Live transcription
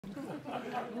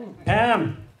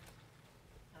Pam.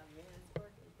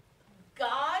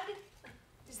 God?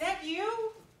 Is that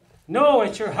you? No,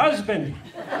 it's your husband.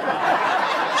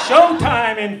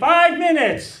 Showtime in 5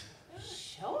 minutes.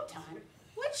 Showtime?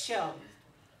 What show?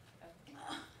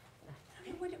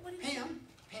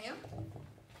 Pam?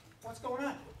 What's going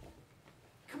on?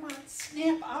 Come on,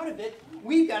 snap out of it.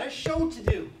 We've got a show to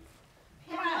do.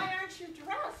 Pam, why aren't you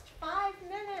dressed? 5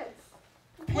 minutes.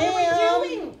 What are we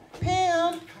doing?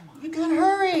 Pam, you gotta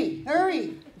hurry.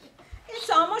 It's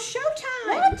almost showtime.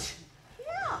 What?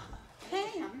 Yeah.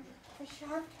 Pam, the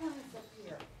Sharp Tones are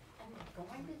here, and they're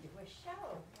going to do a show.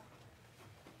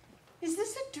 Is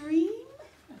this a dream?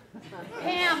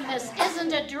 Pam, this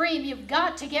isn't a dream. You've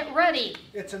got to get ready.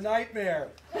 It's a nightmare.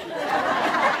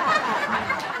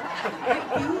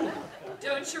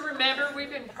 Don't you remember we've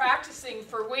been practicing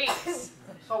for weeks?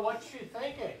 So what's she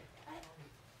thinking?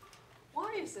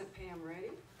 Why is it Pam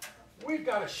ready? We've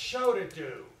got a show to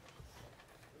do.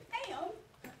 Pam,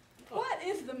 what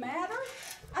is the matter?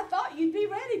 I thought you'd be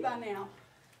ready by now.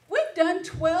 We've done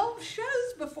 12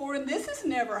 shows before, and this has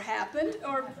never happened,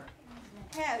 or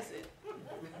has it?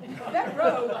 That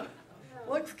robe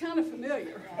looks kind of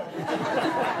familiar.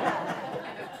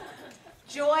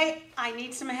 Joy, I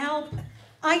need some help.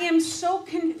 I am so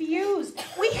confused.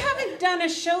 We haven't done a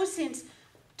show since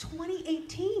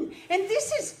 2018, and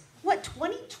this is, what,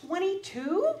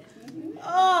 2022?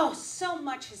 Oh, so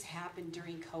much has happened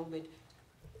during COVID.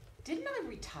 Didn't I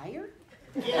retire?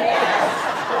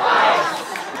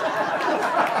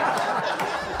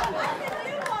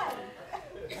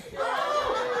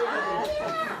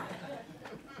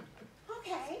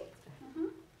 Okay.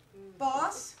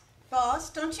 Boss,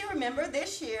 don't you remember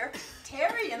this year,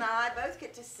 Terry and I both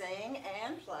get to sing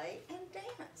and play and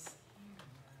dance.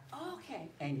 Okay.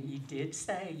 And you did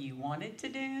say you wanted to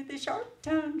do the Sharp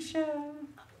Tone show.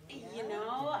 You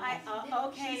know,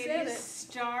 okay, She it said is it.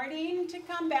 starting to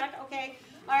come back. Okay,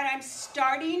 all right, I'm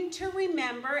starting to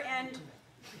remember, and,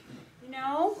 you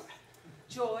know,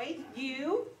 Joy,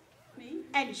 you, Me?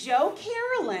 and Joe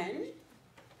Carolyn,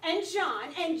 and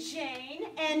John, and Jane,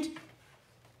 and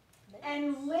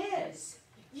Liz.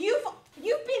 You've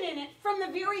been in it from the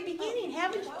very beginning,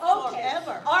 haven't you? Okay.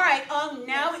 Forever. All right.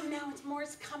 Now it's more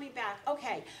is coming back.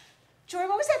 Okay. Joy,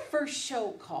 what was that first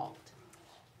show called?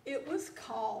 It was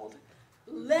called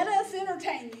Let Us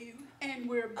Entertain You, and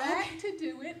we're back to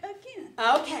do it again.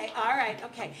 Okay. All right.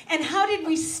 Okay. And how did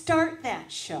we start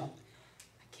that show?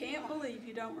 I can't believe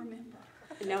you don't remember.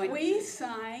 No. We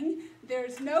sang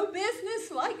There's No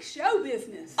Business Like Show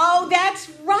Business. Oh, that's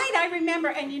right. I remember.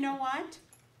 And you know what?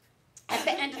 At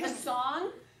the end of the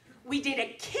song, we did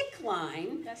a kick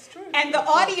line. That's true. And the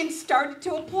audience started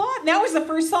to applaud. And that was the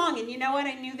first song. And you know what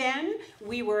I knew then?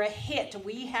 We were a hit.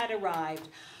 We had arrived.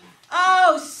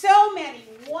 Oh, so many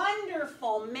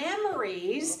wonderful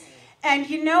memories. And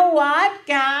you know what,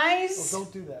 guys? Oh,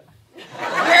 don't do that. We're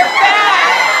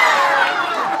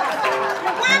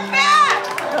back!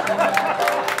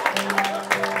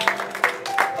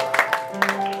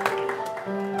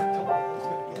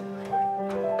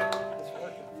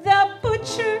 The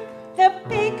butcher, the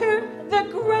baker, the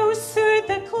grocer,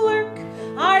 the clerk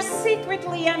are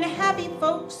secretly unhappy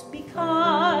folks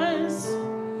because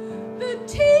the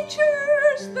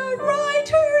teachers, the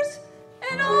writers,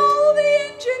 and all the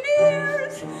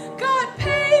engineers got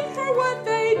paid for what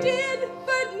they did,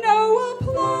 but no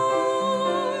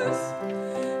applause.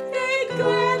 They'd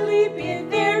gladly bid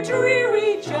their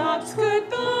dreary jobs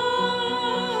goodbye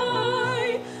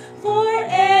for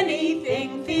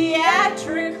anything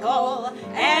theatrical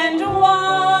and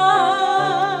why,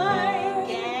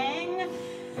 gang?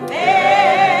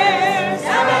 There's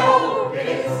no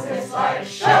business like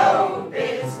show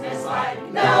business, like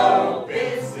no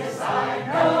business I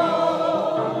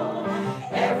know.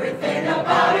 Everything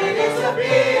about it is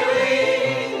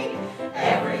appealing,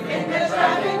 everything the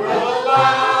traffic will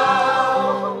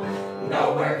allow.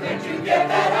 Nowhere could you get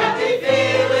that happy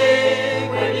feeling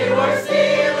when you are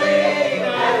stealing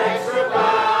that extra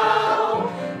bow.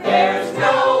 There's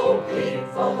no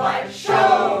people like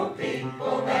show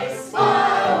people, they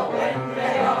smile when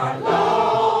they are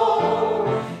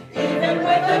low. Even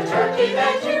with a turkey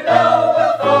that you know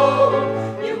will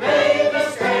fold, you may be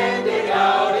stranded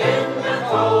out in the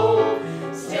cold.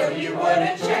 Still you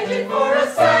wouldn't change it for a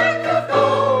sack of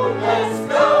gold. Let's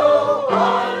go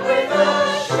on with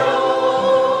the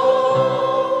show.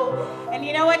 And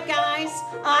you know what, guys?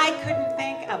 I couldn't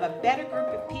think of a better group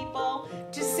of people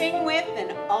to sing with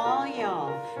than all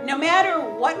y'all. No matter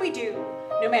what we do,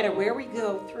 no matter where we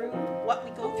go through, what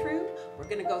we go through, we're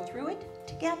going to go through it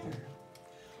together.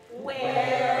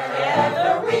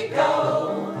 Wherever we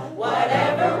go,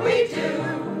 whatever we do,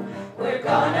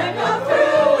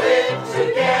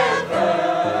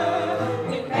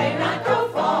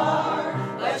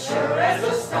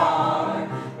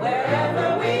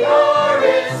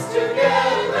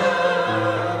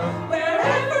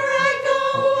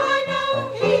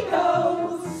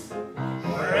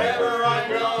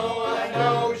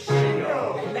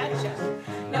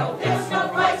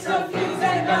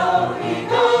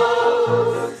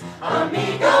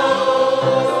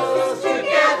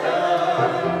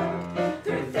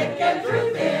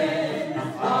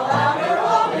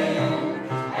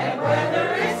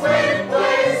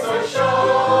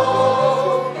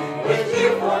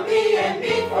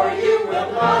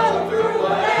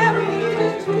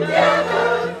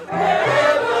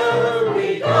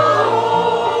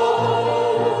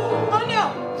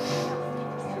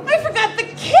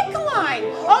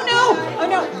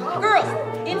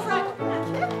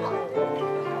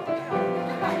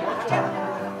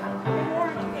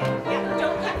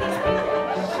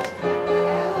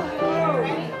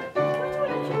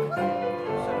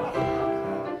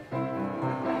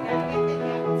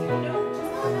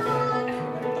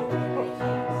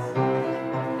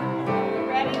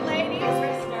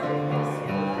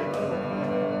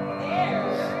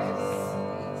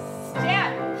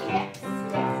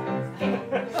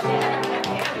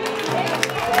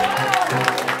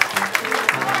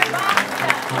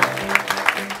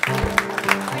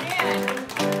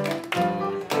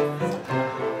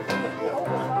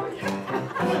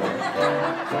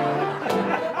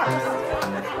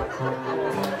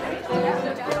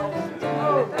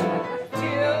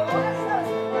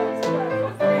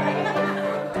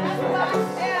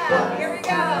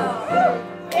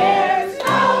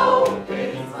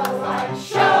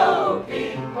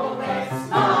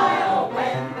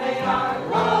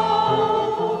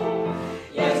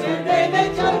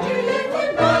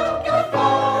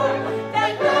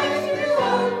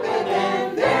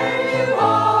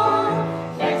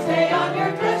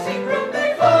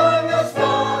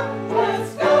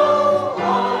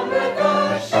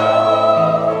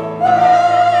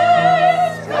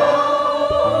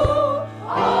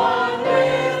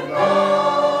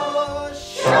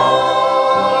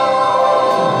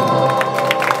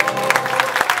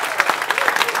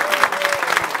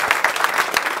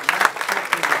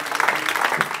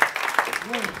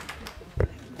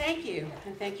 Thank you.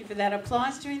 And thank you for that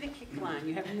applause during the kick line.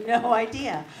 You have no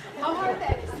idea how hard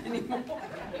that is anymore.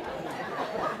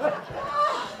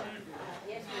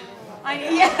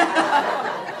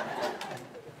 Yeah.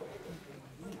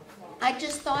 I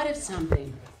just thought of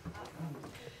something.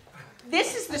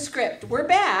 This is the script. We're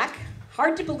back.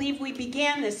 Hard to believe we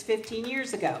began this 15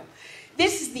 years ago.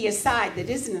 This is the aside that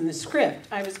isn't in the script.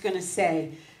 I was going to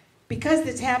say, because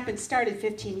this started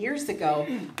 15 years ago,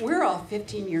 we're all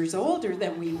 15 years older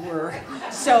than we were.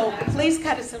 So please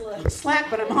cut us a little slack,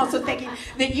 but I'm also thinking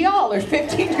that y'all are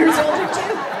 15 years older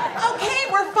too. Okay,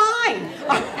 we're fine. All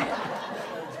right.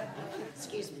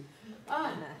 Excuse me.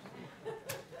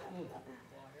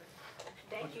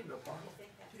 Thank you.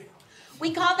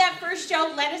 We called that first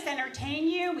show Let Us Entertain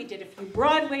You. We did a few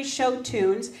Broadway show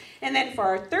tunes. And then for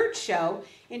our third show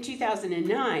in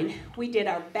 2009, we did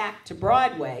our Back to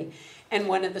Broadway. And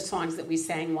one of the songs that we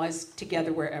sang was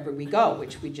Together Wherever We Go,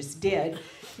 which we just did.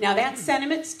 Now that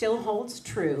sentiment still holds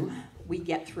true. We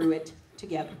get through it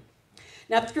together.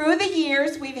 Now through the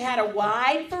years, we've had a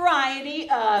wide variety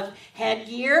of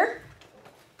headgear.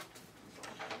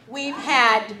 We've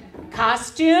had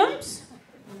costumes.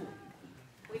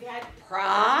 We've had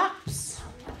props.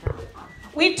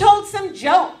 We've told some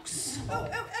jokes. Oh.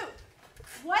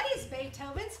 What is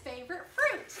Beethoven's favorite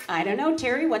fruit? I don't know,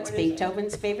 Terry, what's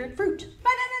Beethoven's favorite fruit?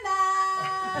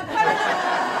 Banana! Banana!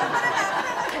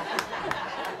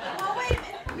 Well, wait a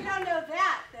minute. If we don't know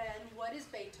that, then what is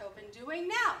Beethoven doing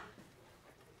now?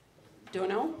 Don't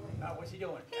know. What's he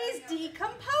doing? He's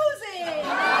decomposing!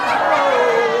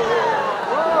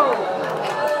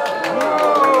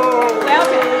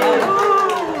 Welcome.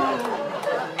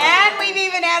 And we've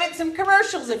even added some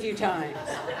commercials a few times.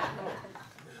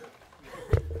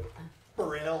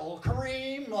 Brill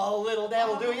cream, a little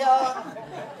devil do ya?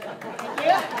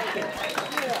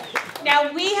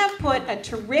 Now, we have put a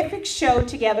terrific show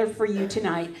together for you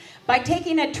tonight by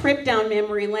taking a trip down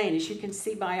memory lane, as you can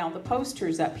see by all the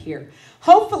posters up here.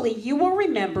 Hopefully, you will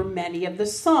remember many of the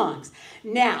songs.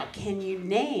 Now, can you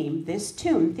name this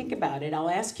tune? Think about it. I'll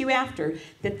ask you after,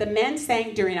 that the men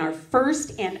sang during our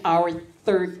first and our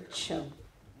third show.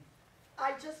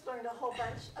 I just learned a whole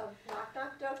bunch of knock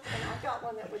knock jokes, and I got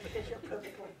one that would fit you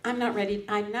perfectly. I'm not ready.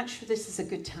 I'm not sure this is a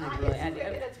good time, really.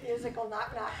 It's musical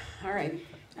knock knock. All right.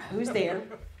 Who's there?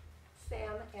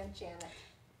 Sam and Janet.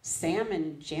 Sam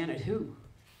and Janet who?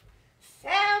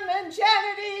 Sam and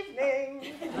Janet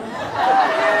evening.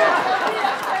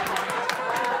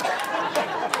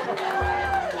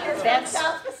 That's,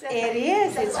 it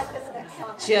is. It's like this next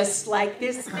song. just like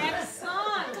this next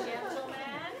song, gentlemen.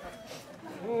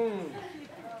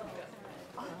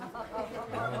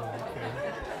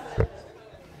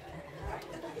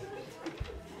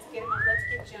 Let's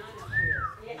get John up here.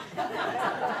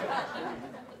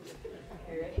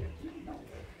 You ready?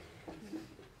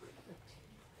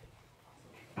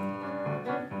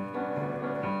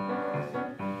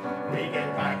 We get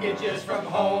packages from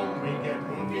home, we get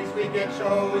movies, we get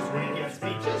shows, we get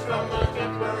speeches from the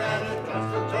Temperate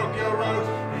dust of Tokyo Roads,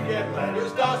 we get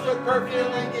letters, dust of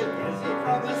perfume, and get busy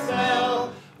from the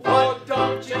cell. What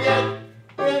don't you get?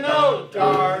 You know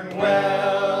darn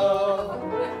well.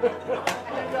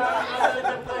 And other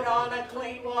to put on a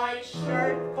clean white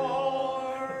shirt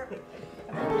for.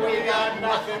 We got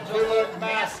nothing to look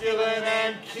masculine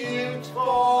and cute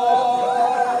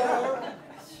for.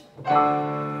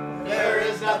 There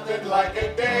is nothing like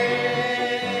a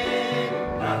dame,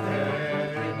 nothing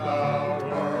in the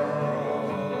world.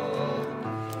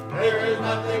 There is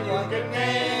nothing you can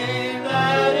name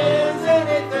that is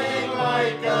anything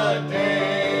like a dame.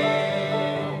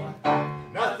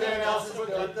 Nothing else would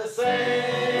look the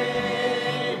same,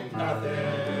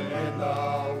 nothing in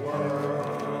the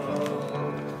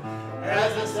world.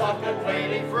 As a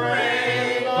self-complaining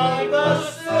frame of the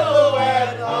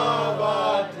silhouette of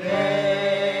a dame.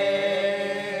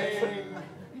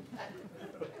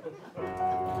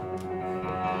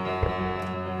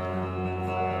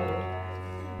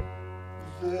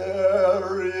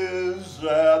 There is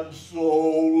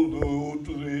absolutely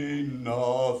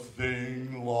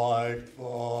nothing like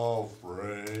the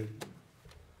frame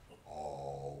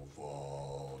of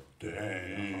a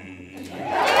dame.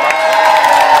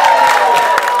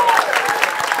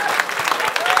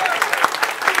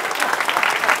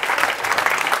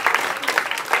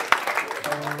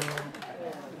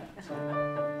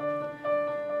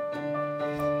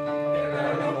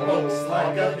 Looks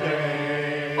like a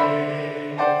dame,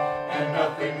 and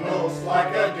nothing looks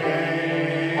like a dame.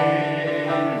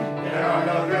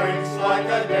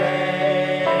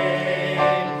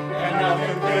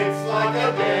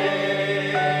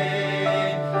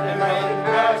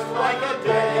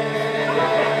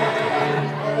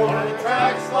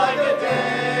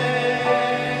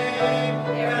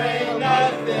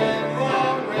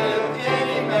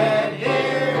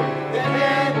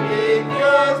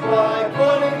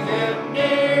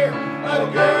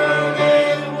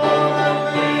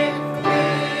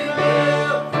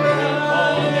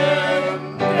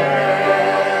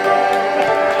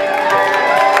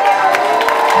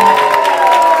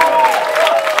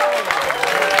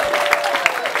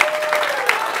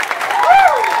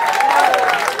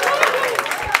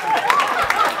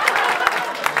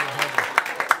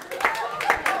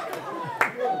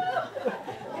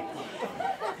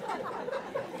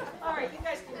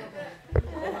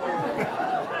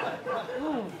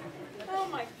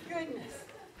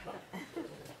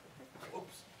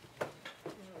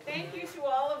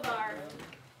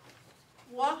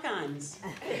 hands.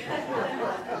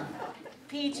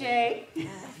 PJ.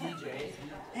 PJ.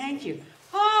 Thank you.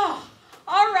 Oh,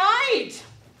 all right.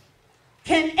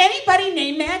 Can anybody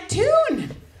name that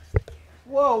tune?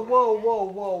 Whoa, whoa, whoa,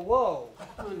 whoa, whoa.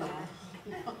 Oh, no.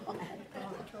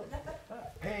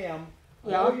 Pam, I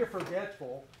Yeah? know you're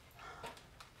forgetful,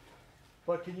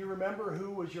 but can you remember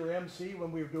who was your MC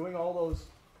when we were doing all those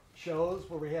shows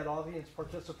where we had audience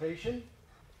participation?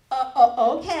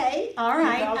 Okay, all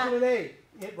right. 2008,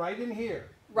 right in here.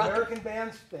 Right. American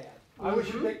Bandstand. I was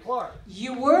your Dick Clark.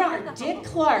 You were our Dick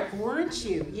Clark, weren't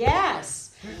you? Yes.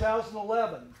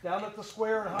 2011, down at the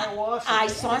square in Hiawassee. I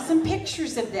saw some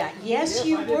pictures of that. Yes, Yes,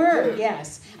 you I did were. too.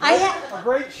 Yes. I had. A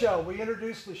great show. We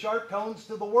introduced the Sharp Tones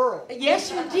to the world.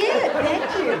 Yes, you did.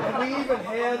 Thank you. And we even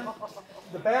had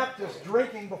the Baptists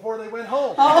drinking before they went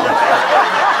home. Oh.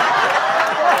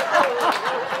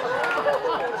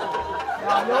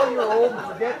 Now, I know you're old and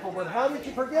forgetful, but how did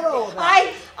you forget all of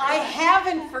that? I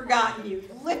haven't forgotten you.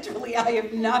 Literally, I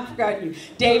have not forgotten you.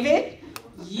 David,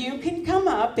 you can come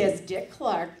up as Dick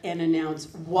Clark and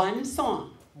announce one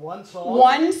song. One song?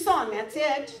 One song, that's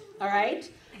it. All right?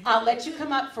 I'll let you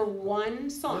come up for one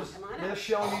song. Come on up. This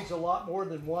show needs a lot more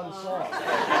than one song.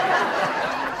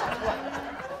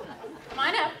 Come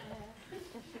on up.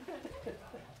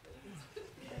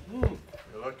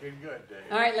 You're looking good,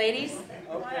 Dave. All right, ladies.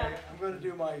 Okay, I'm going to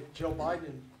do my Joe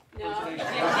Biden impersonation.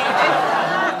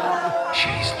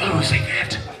 She's losing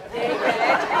it.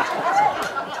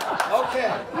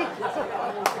 Okay.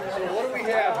 So what do we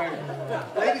have here?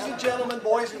 Ladies and gentlemen,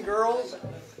 boys and girls,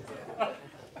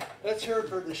 let's hear it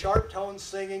for the Sharp Tones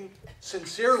singing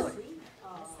Sincerely.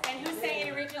 And who sang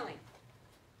it originally?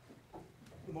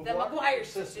 The McGuire McGuire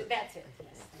sisters. sisters. That's it.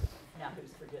 Now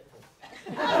who's forgetful?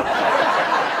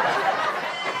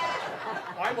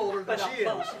 I'm older than she is.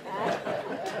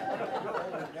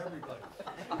 Everybody.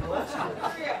 Let's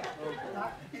hear it.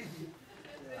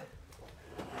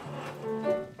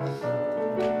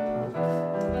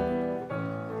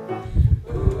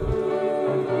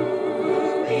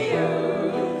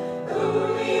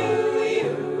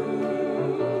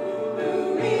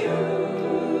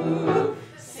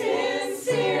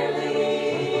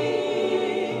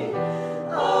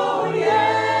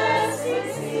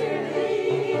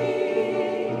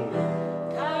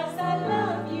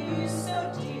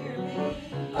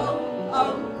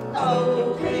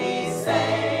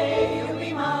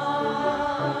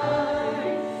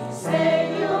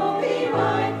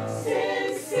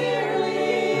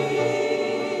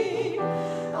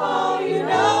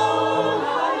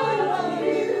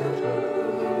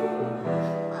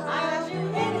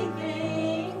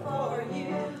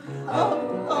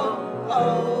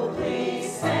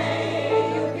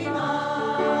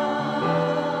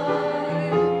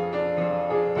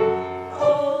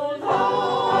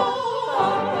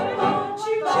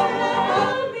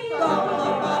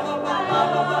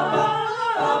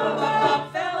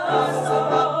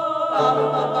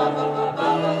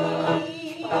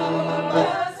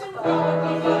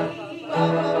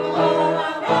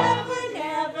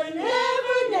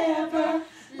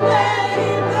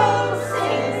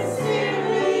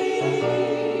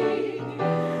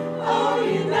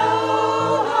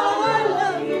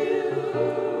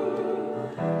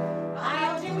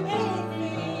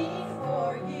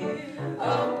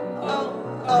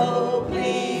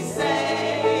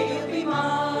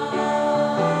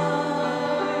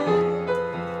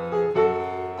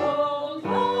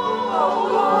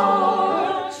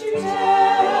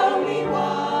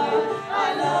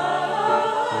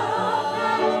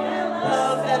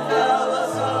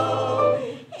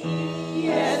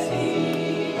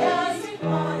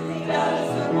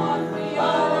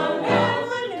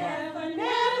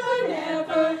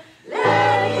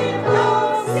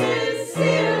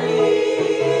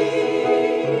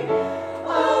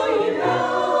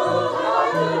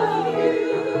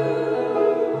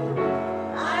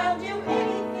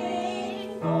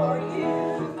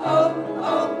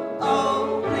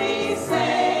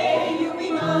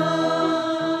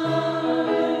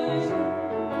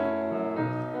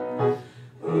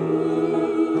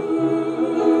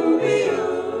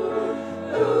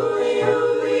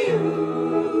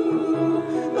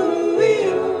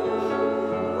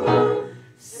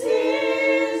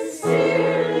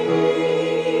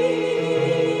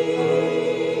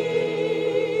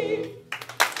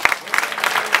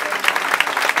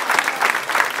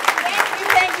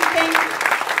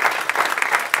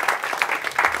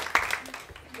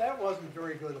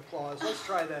 Let's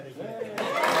try that again.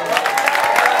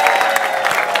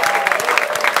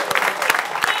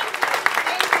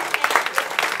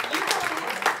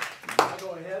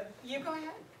 You go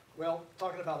ahead. Well,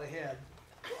 talking about a head.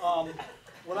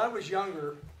 When I was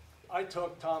younger, I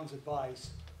took Tom's advice,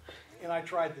 and I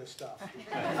tried this stuff.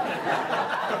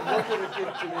 And look what it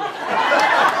did to me.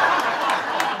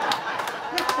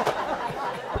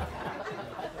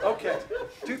 Okay,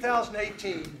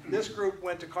 2018, this group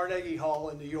went to Carnegie Hall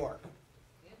in New York,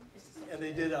 and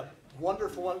they did a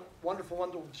wonderful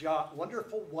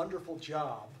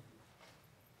job.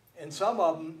 And some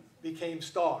of them became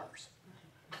stars.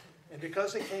 And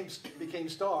because they became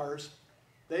stars,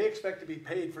 they expect to be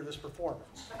paid for this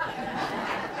performance.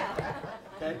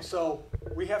 Okay, so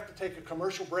we have to take a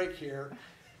commercial break here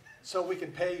so we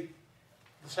can pay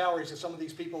the salaries of some of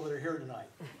these people that are here tonight.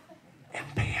 And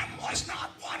Pam was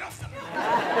not one of them.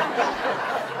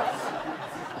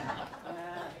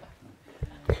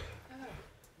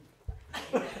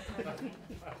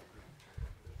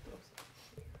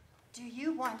 Do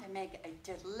you want to make a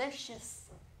delicious,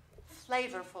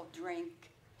 flavorful drink?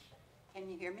 Can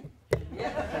you hear me?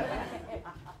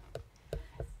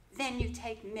 Then you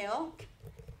take milk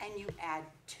and you add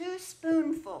 2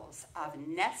 spoonfuls of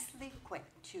Nestle Quick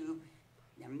to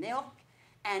your milk,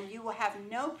 and you will have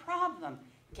no problem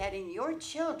getting your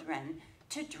children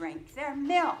to drink their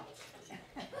milk.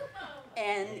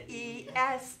 N-E-S-T-L-E-S.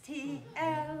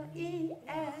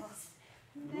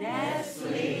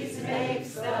 Nestle's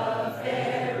makes the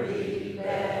very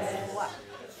best what?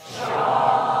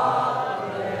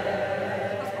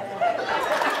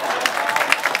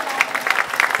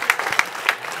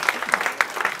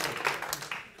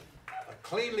 A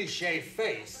cleanly shaved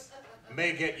face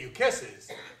may get you kisses,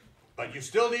 but you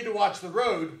still need to watch the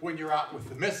road when you're out with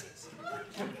the missus.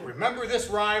 Remember this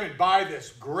rhyme and buy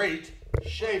this great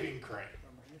shaving cream.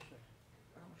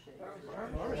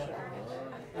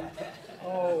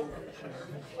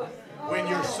 When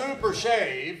you're super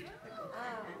shaved,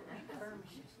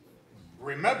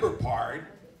 remember Pard,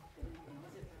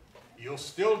 you'll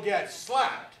still get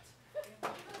slapped,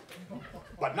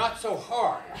 but not so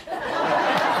hard.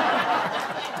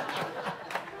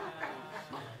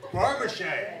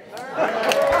 Barbershave.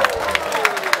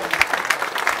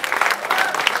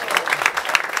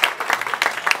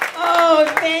 Oh,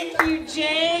 thank you,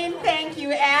 Jane. Thank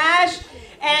you, Ash.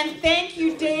 And thank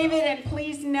you, David. And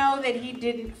please know that he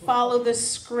didn't follow the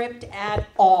script at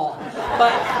all.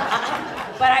 But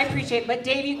I appreciate it. But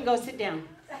Dave, you can go sit down.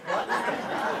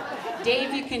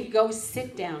 Dave, you can go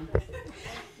sit down.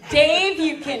 Dave,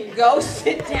 you can go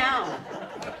sit down.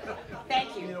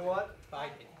 Thank you. You know what?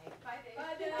 Bye, Dave.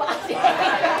 Bye, Dave.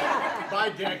 Bye,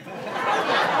 Dick.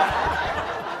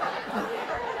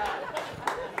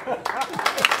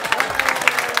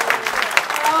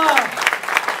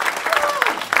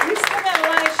 We still got a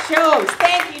lot of shows.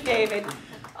 Thank you, David.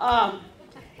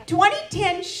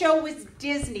 2010 show was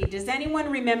Disney. Does anyone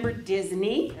remember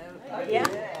Disney? Yeah.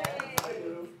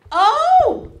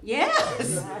 Oh, yes.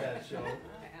 That show.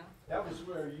 That was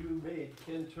where you made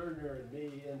Ken Turner and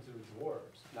me into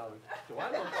dwarves. Now, do I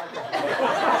look like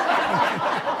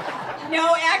a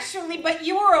No, actually, but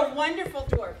you were a wonderful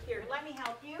dwarf. Here, let me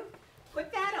help you.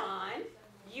 Put that on.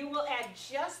 You will add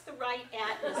just the right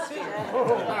atmosphere.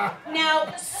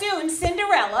 Now, soon,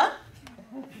 Cinderella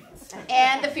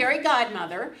and the fairy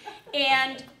godmother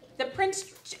and the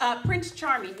Prince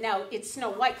Charming. Now, it's Snow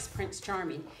White's Prince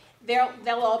Charming. They'll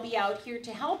all be out here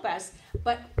to help us.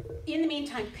 But in the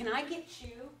meantime, can I get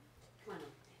you? Come on.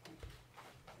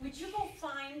 Would you go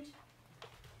find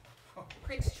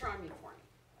Prince Charming for me?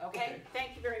 Okay?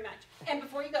 Thank you very much. And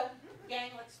before you go,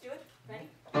 gang, let's do it. Ready?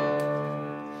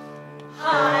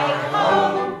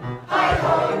 Hi-ho,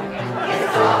 hi-ho,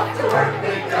 it's off to work we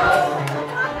go.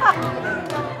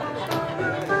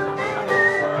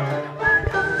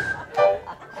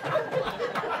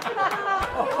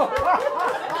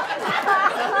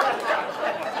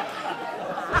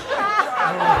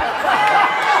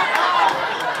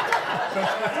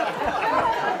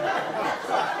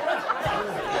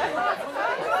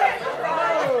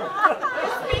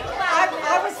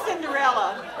 I was Cinderella.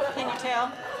 Can you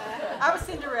tell? I was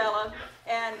Cinderella,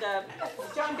 and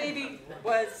John Beebe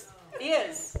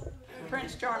is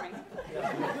Prince Charming.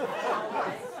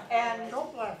 And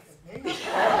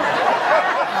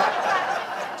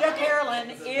Joe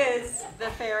Carolyn is the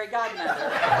fairy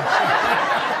godmother.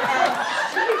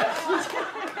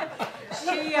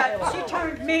 And she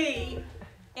turned me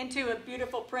into a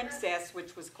beautiful princess,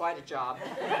 which was quite a job,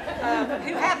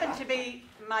 who happened to be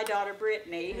my daughter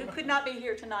Brittany, who could not be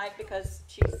here tonight because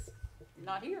she's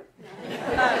not here.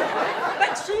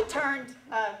 But she turned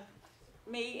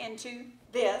me into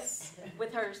this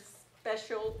with her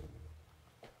special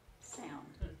sound.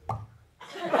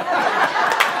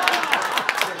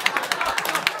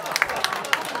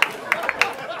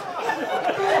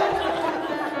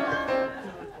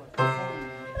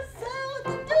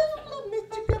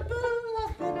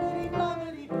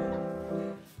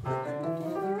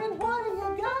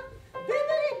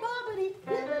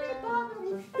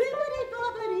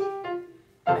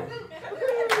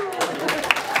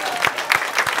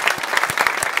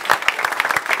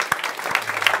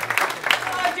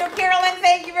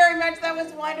 much. That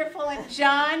was wonderful. And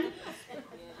John,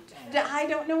 I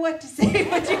don't know what to say.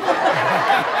 Would you?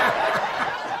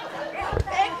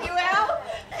 Thank you, Al.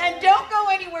 And don't go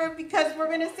anywhere because we're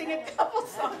going to sing a couple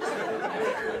songs.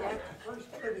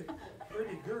 First pretty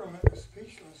girl that was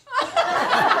speechless.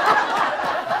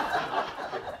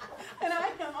 And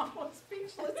I am almost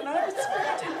speechless, and I was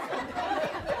screaming.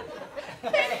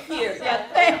 Thank you. Yeah,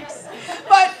 thanks.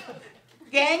 But,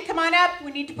 gang, come on up.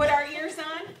 We need to put our ears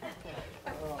on.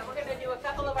 And we're going to do a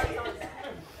couple of our songs.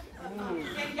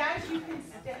 And guys, you can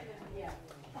step in. Yeah.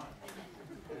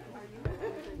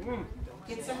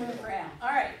 Get some room for Al. All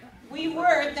right. We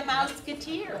were the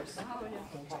Mouseketeers.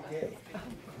 Okay.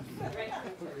 Right.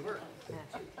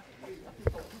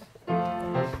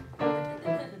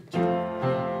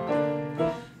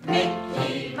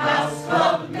 Mickey Mouse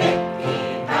Club,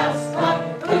 Mickey Mouse Club.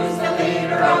 Who's the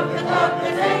leader of the club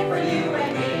that's made for you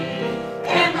and me?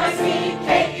 M-I-C-K-E-Y-M-O-U-S-E.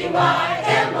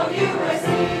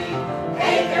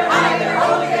 Hey there, hi there,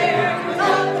 oh there, who's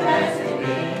not the best in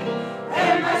me?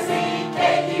 M-I-C-K-E-Y-M-O-U-S-E.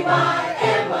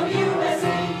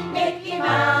 Mickey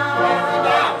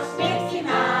Mouse, Mickey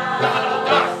Mouse.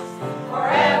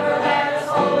 Forever let us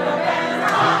hold our banner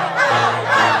high, high,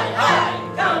 high, high.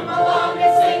 Come along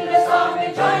and sing the song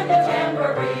and join the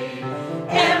jamboree.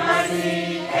 M-I-C-K-E-Y-M-O-U-S-E.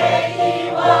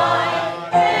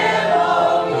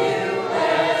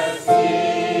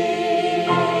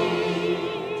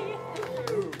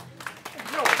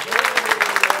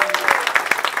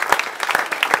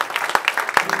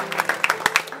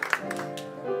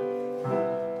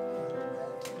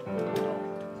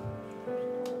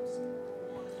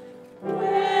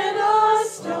 When a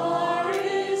star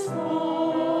is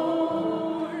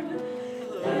born,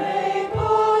 they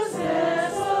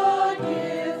possess a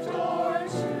gift or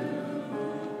two.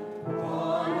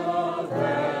 One of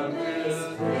them is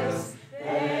this: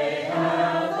 they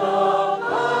have the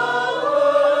power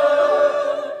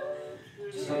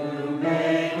to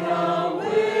make a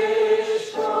wish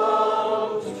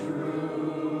come true.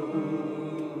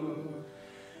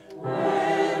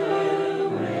 When you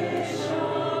wish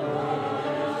upon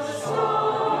a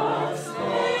star,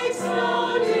 makes no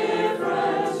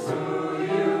difference who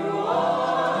you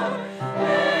are.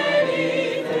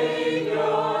 Anything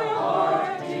your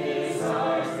heart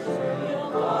desires will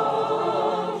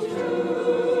come to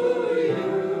you.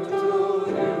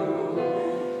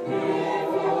 If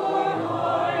your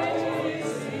heart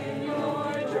is in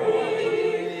your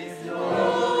dreams, no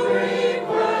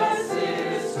request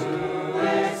is too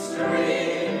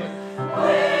extreme.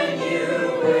 When you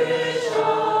wish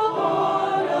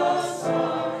upon a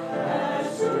star,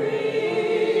 as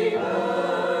dreamers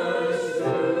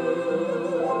do,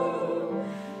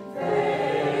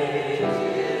 fate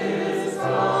is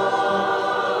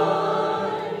kind.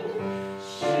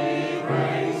 She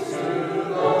brings to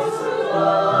those who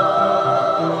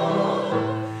love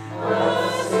the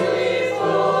sweet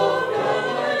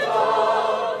fulfillment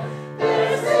of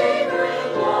their sacred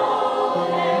law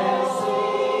and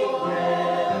secret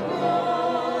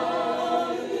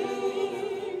longing.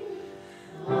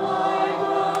 Like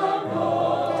a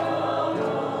boat out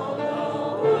on the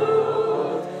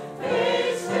blue,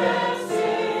 fate steps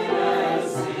in and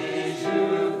sees you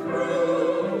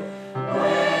through.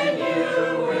 When you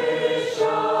wish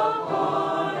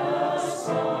upon a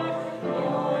star,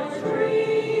 your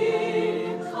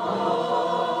dream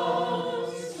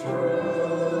comes true.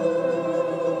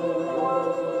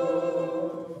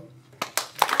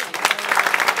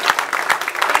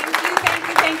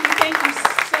 Thank you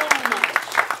so much.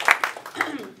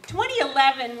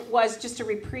 2011 was just a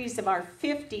reprise of our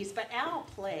 50s, but Al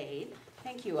played.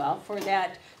 Thank you, Al, for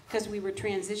that, because we were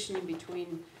transitioning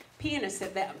between pianists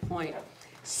at that point.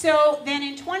 So then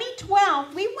in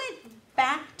 2012, we went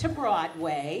back to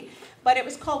Broadway, but it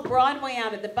was called Broadway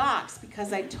Out of the Box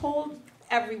because I told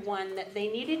everyone that they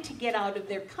needed to get out of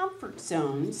their comfort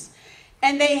zones.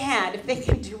 And they had. If they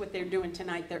can do what they're doing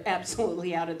tonight, they're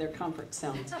absolutely out of their comfort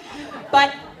zones.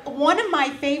 But one of my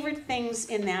favorite things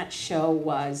in that show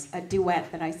was a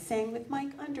duet that I sang with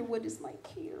Mike Underwood. Is Mike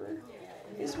here?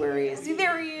 Is where he is.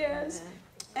 There he is.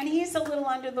 And he's a little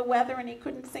under the weather, and he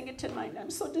couldn't sing it tonight.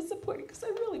 I'm so disappointed because I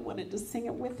really wanted to sing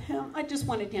it with him. I just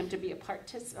wanted him to be a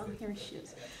participant. Oh, here she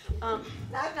is.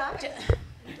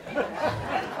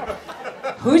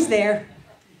 Who's there?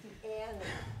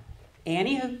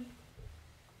 Annie who?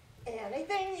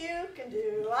 Anything you can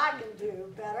do, I can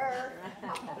do better.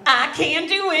 I can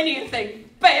do anything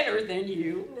better than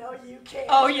you. No, you can't.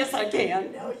 Oh, yes, I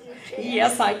can. No, you can't.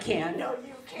 Yes, I can. No,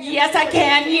 you can't. Yes, I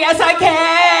can. Yes, I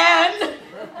can.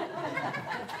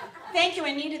 Thank you.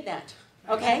 I needed that.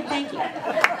 Okay? Thank you.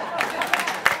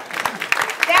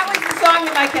 That was the song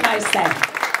am I can I say?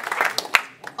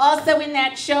 Also in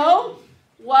that show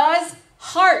was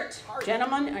Heart.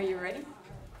 Gentlemen, are you ready?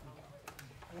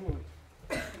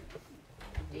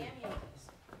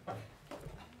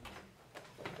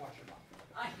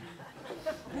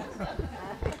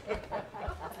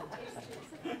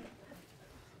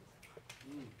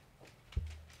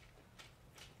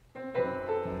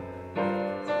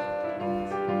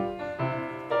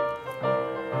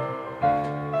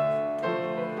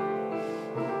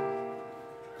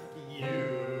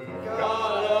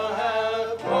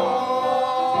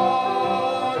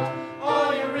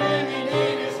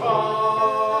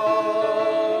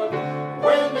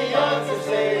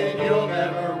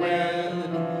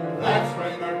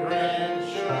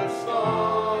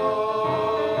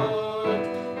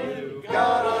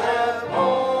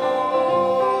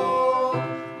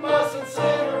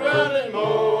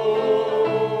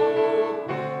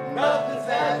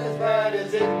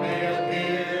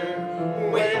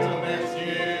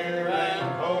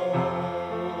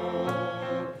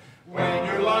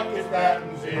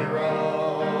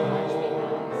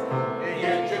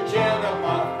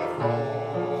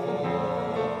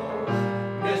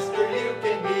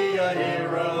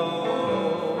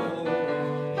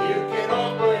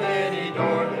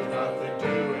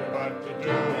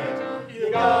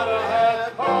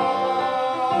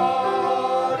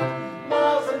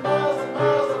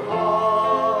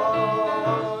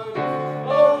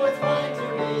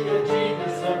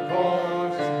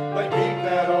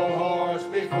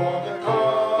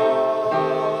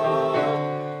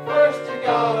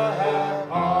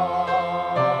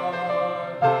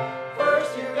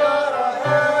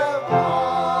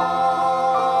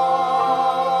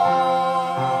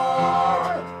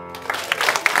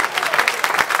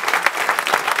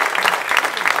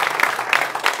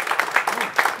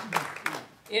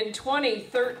 In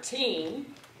 2013,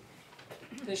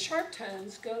 the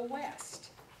Sharptones go west.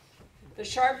 The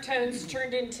Sharptones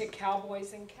turned into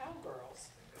cowboys and cowgirls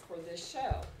for this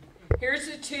show. Here's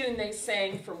a tune they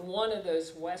sang from one of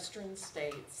those western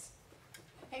states.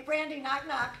 Hey, Brandy, knock,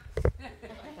 knock.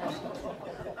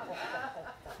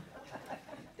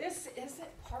 This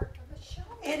isn't part of the show.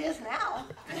 It is now.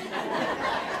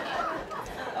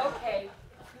 Okay,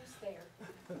 who's there?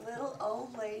 Little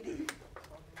old lady.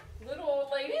 Little old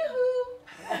lady who?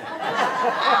 Wow,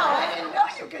 I didn't know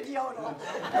you could yodel.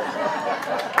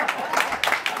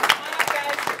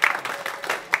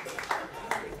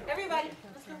 Everybody,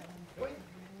 let's go.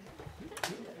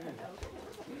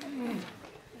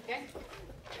 Okay.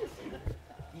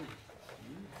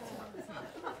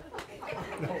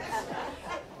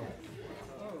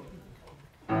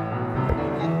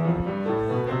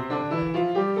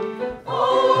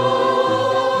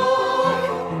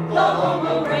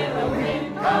 Oklahoma, when the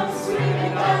wind comes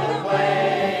sweeping down the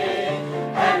plain,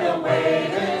 and the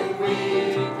waving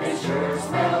wheat can sure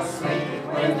smell sweet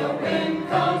when the wind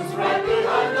comes right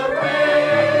behind the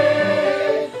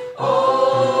rain. Oh,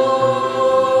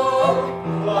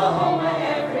 Oklahoma,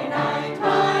 every night,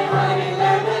 my honey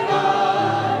lemon, I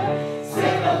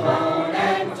sit alone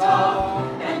and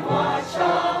talk and watch a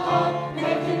hawk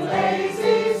making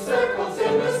lazy circles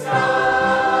in the sky.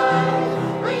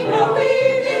 I know we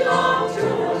belong to the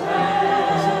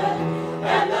land,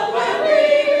 and the land we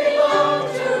belong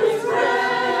to is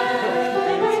grand.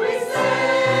 And when we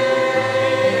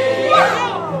say, I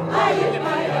hit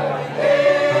my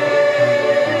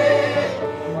head,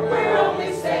 we're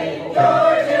only saying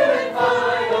you're doing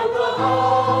fine,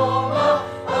 Oklahoma,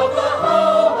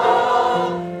 Oklahoma,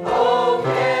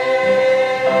 okay.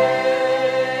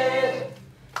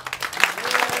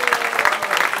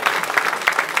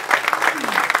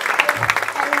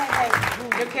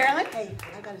 Yo, Carolyn? Hey,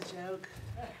 I got a joke.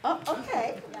 Oh,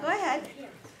 okay. Go ahead.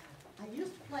 I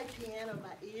used to play piano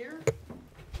by ear, but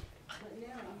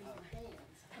now I use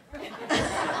my hands.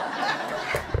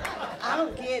 I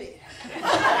don't get it.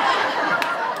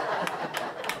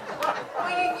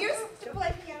 Well, you used to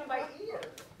play piano by ear.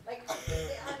 Like,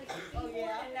 Oh,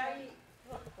 yeah? and now you.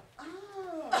 Oh.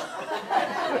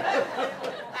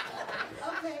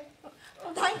 Okay.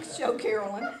 Thanks, Joe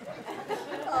Carolyn.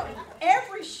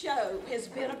 Every show has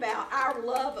been about our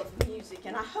love of music,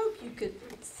 and I hope you could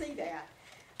see that.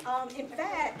 In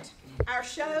fact, our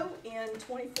show in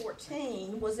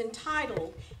 2014 was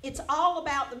entitled, It's All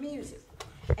About the Music,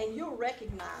 and you'll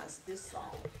recognize this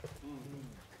song.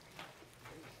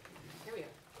 Here we go.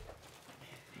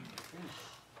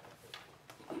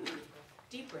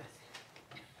 Deep breath.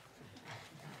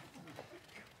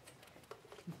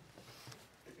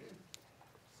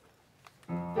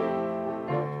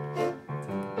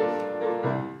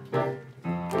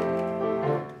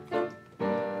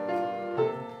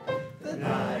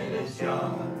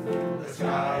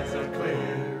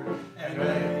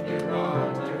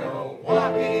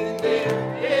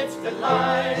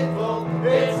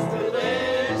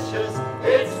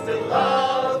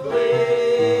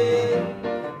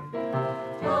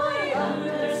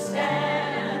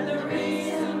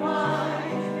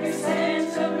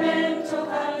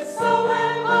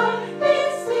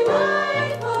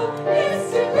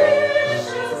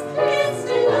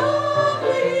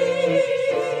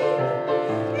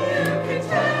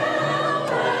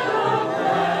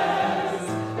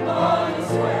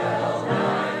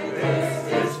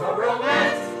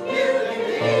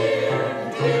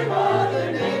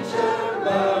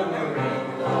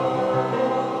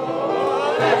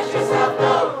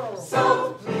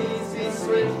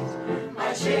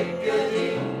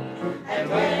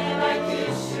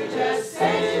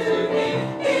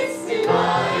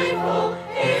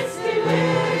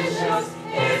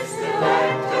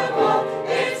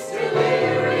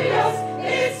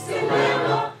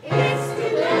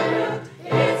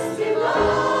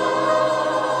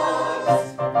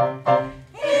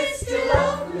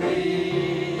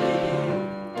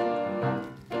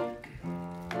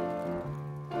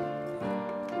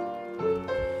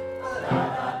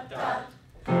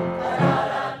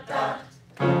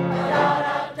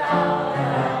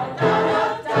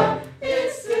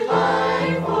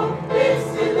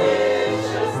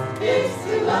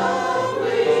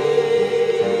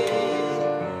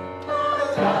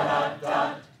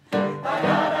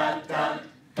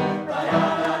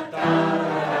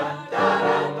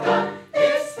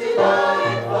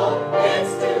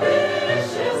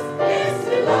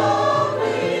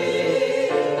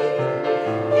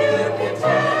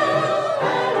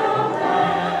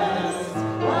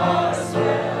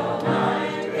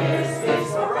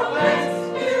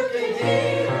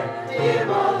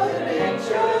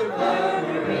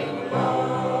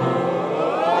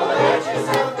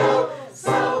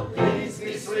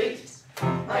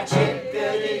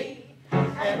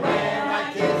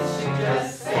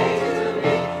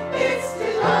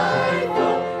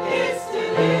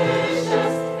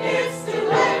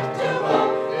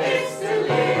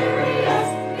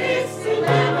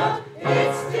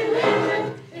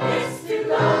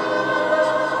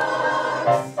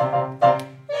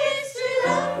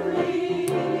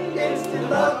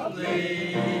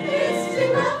 lovely. It's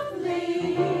still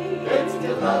lovely. It's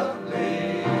still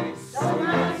lovely. So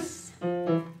nice.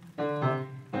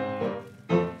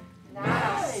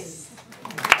 Nice.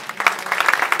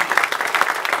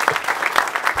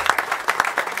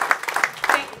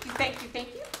 Thank you, thank you, thank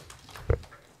you.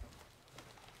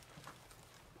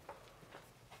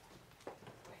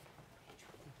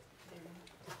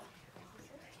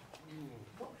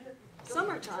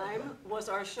 Summertime was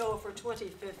our show for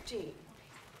 2015.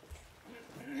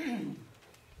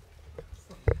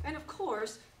 And of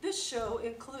course, this show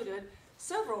included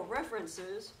several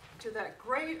references to that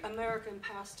great American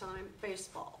pastime,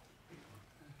 baseball.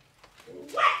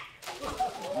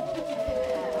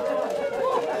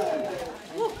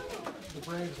 The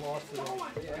brain's lost it all.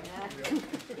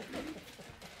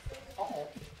 Uh-oh.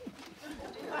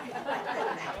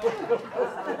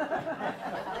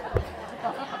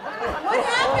 What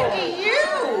happened to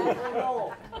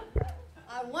you?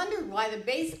 I wondered why the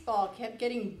baseball kept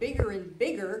getting bigger and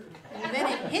bigger, and then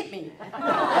it hit me.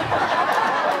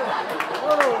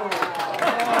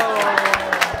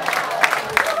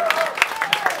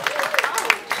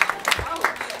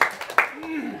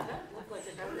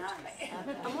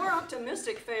 A more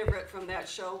optimistic favorite from that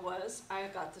show was I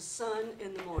Got the Sun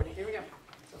in the Morning. Here we go.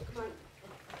 So come on.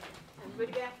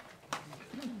 Everybody back.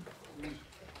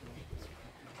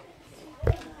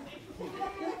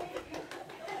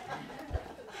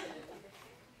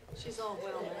 She's all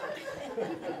well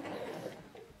now.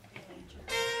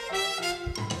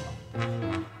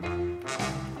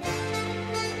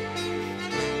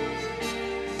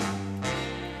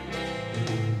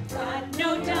 Got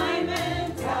no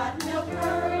diamonds, got no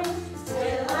pearls,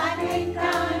 still I think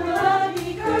I'm a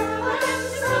lucky girl. I got the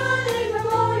sun in the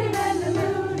morning and the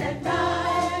moon at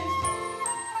night.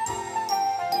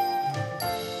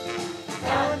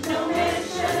 Got no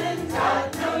mansion,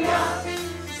 got no yacht,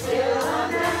 still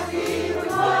I'm happy with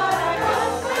what I got.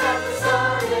 I got the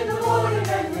sun in the morning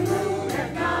and the moon at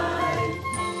night.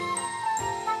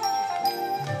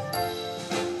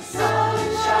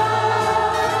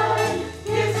 Sunshine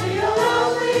gives me a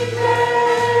lovely day.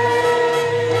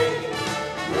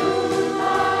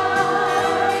 Moonlight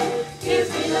gives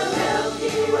me the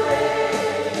Milky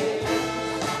Way.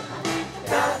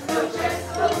 Got no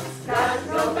textbooks, got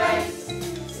no banks,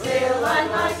 still I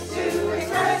like to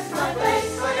express my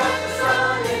thanks. I got the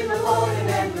sun in the morning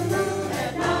and the moon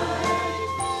at night.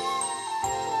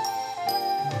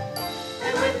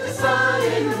 And with the sun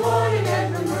in the morning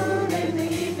and the moon in the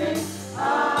evening,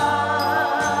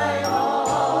 I'm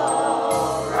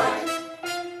all right.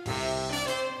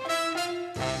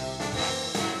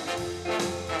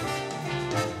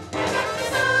 I got the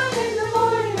sun in the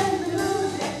morning and the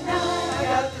moon at night. I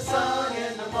got the sun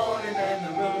in the morning and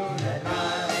the moon at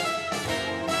night.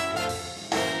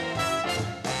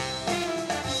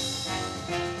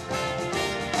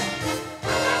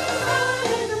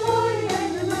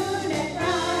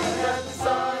 I got the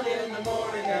sun in the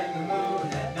morning and the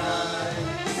moon at night.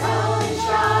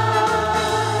 Sunshine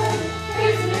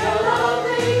gives me a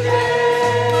lovely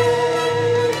day.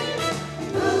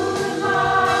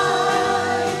 Moonlight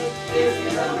gives me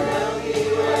the Milky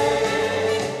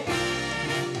Way.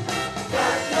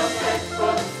 Got no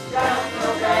textbooks, got no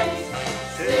banks,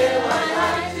 still I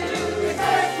like to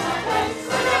express my thanks.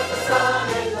 I got the sun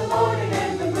in the morning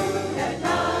and the moon at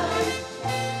night.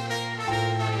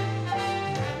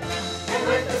 And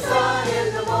with the sun in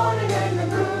the morning and the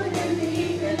moon in the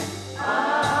evening,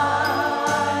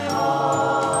 I'm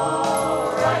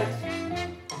all right.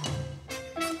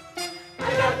 I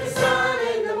got the sun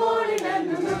in the morning and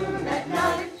the moon at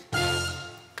night.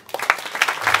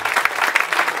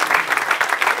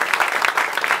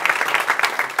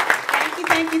 Thank you,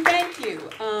 thank you, thank you.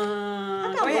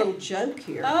 I got Go a ahead. little joke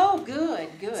here. Oh, good,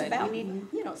 good. It's about, We need-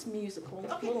 you know, it's musical,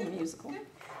 a little musical.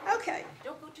 Okay.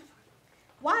 Don't go too far.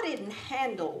 Why didn't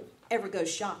Handel ever go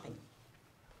shopping?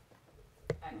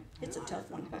 It's a tough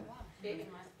one.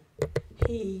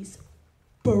 He's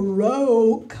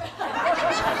broke.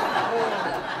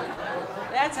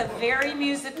 That's a very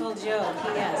musical joke,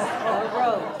 yes.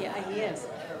 Baroque, yeah, he is.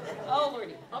 Oh,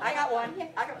 Lordy. I got one.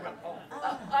 I got one.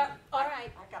 All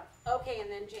right. Okay, and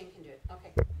then Jane can do it.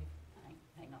 Okay.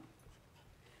 Hang on.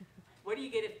 What do you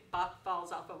get if Bach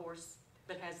falls off a horse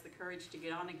but has the courage to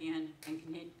get on again and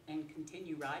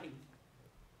continue riding?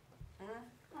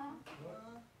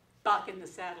 Bach in the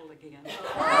saddle again.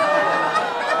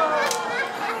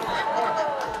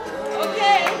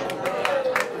 Okay.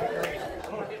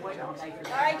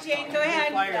 All right, Jane, go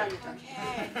ahead.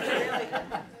 Okay.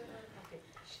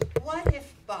 What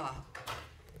if Bach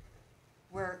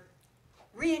were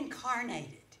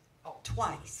reincarnated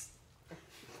twice?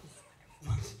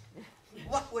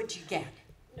 what would you get?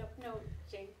 No,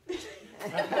 Jane. It's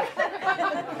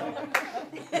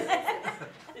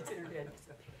in her head.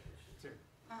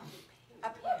 Oh,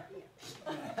 up here.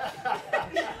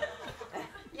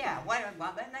 Yeah, why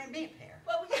wouldn't I be a pair?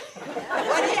 What do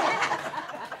you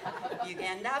have? You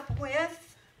end up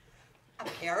with a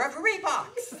pair of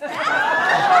Reeboks.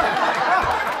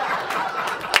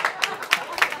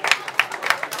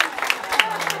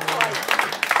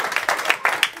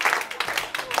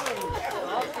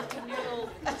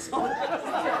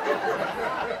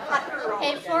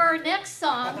 Okay, for our next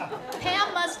song,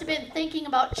 Pam must have been thinking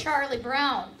about Charlie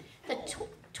Brown. The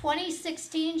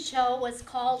 2016 show was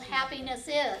called Happiness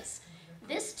Is.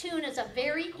 This tune is a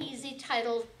very easy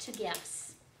title to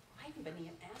guess. I haven't been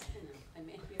even asking him. I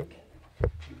may be okay.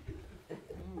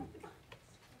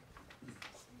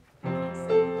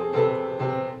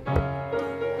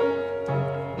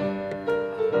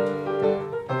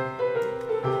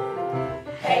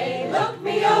 Hey, look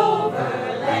me over,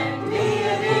 lend me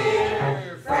an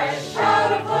ear. Fresh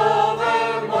out of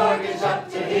Clover, mortgage up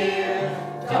to here.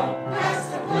 Don't pass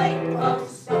the plate,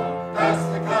 folks, don't pass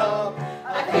the cup.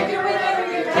 I figure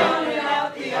whenever you're down and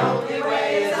out, the only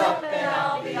way is up, and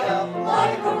I'll be up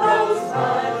like a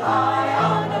rosebud high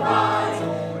on the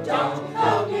vine. Don't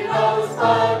help your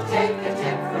rosebud, take a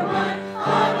tip from mine.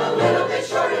 I'm a little bit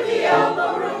short of the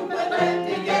elbow room, but let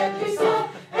me get me some.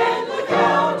 And look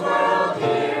out, world,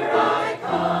 here I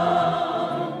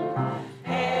come.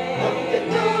 Hey,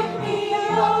 look me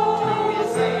over, you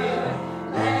say,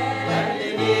 lend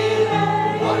an ear,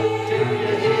 what do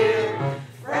you hear?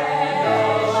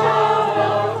 Fresh out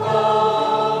of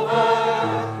Clover,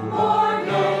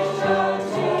 mortgage up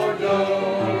to here.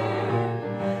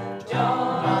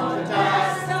 Don't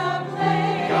pass the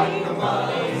plate, got the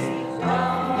money,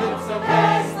 it's a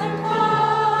pass the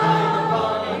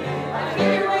cup. I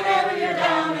figure whenever you're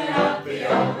down and out, the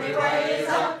only way is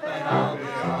up, and I'll be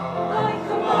up like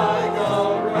a wild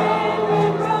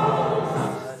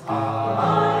rose.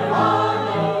 I'm on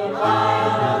the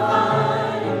line of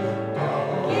vine.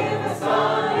 Don't give a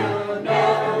sign,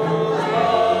 never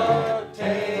look.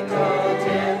 Take a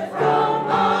tip from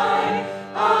mine.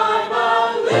 I'm a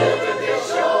little bit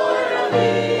short of the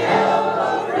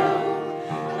elbow room,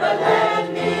 but let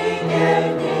me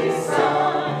give me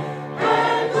some.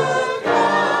 And look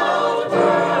out,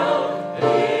 world,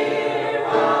 here I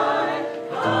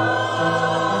come.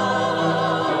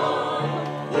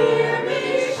 Hear me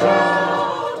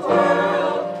shout,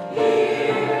 world,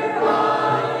 here I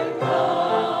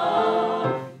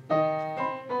come.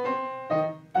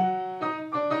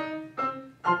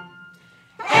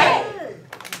 Hey!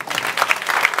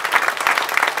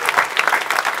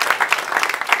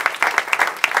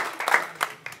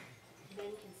 Ben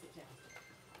can sit down.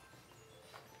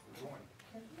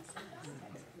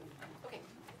 Okay,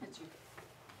 that's you.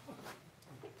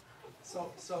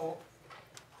 So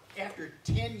after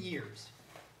 10 years,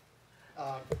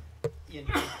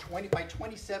 by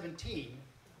 2017,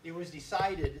 it was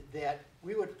decided that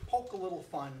we would poke a little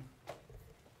fun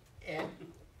at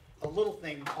a little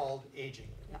thing called aging.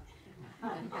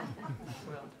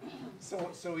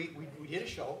 So we did a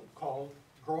show called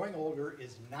Growing Older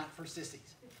is Not for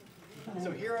Sissies.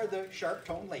 So here are the Sharp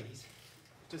Tone ladies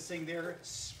to sing their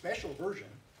special version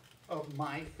of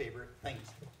My Favorite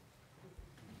Things.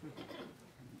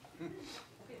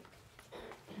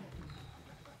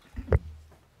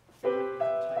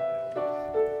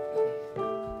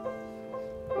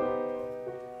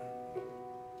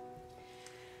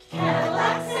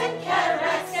 Cadillacs and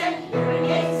cataracts and hearing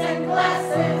aids and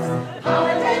glasses,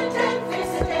 polydent and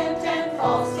fixident and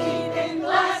false teeth in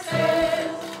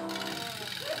glasses.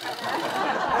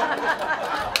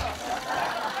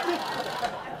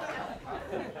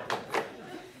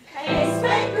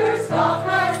 Pacemakers, golf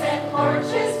cars, and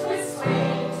porches with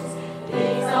swings.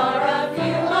 These are a few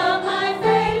of my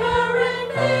favorite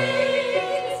things.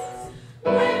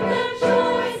 When the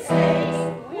joints ache,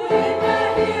 when the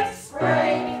hips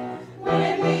break,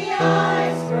 when the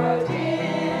eyes grow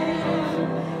dim,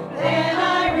 then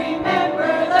I remember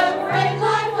the great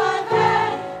life I've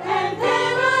had, and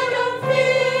then I don't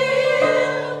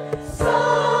feel so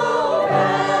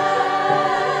bad.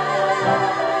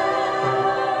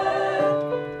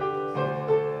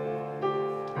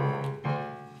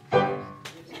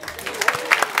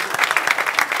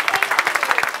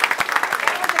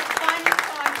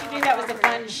 That was a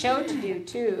fun show to do,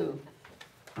 too.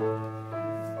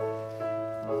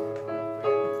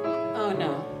 Oh,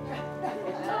 no.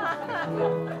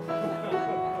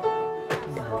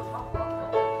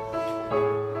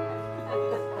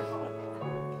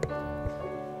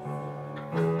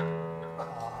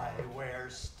 I wear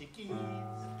stickies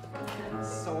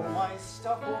so my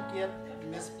stuff won't get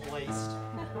misplaced.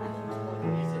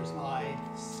 Here's my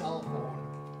cell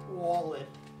phone, wallet,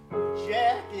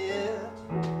 jacket,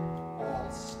 all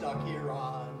stuck here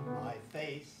on my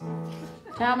face.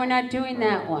 Tom, we're not doing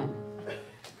that one.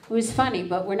 It was funny,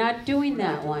 but we're not doing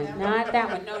that one. Not that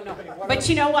one. No, no. But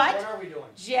you know what? What are we doing?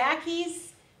 Jackie's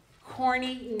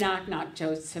corny knock-knock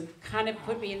jokes have kind of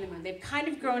put me in the mood. They've kind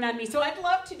of grown on me, so I'd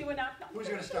love to do a knock-knock. Who's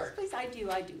going to start? Please, I do.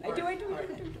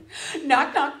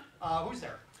 Knock-knock. Who's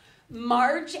there?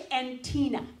 Marge and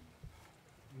Tina.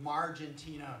 Marge and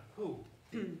Tina who?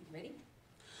 Ready?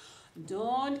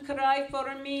 Don't cry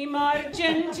for me,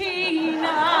 Margentina.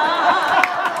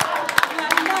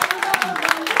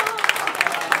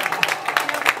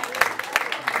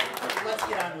 Let's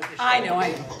get on with the show. I know.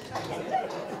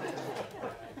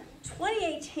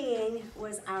 2018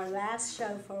 was our last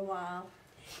show for a while,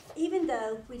 even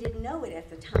though we didn't know it at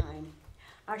the time.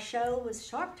 Our show was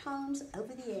Sharp Tones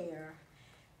Over the Air.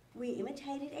 We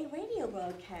imitated a radio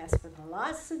broadcast with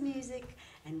lots of music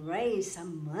and raised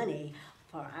some money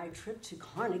for our trip to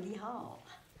Carnegie Hall.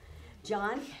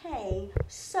 John Kay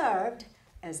served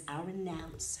as our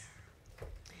announcer.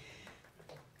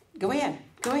 Go ahead.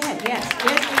 Yes,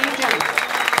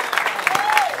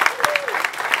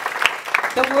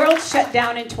 the world shut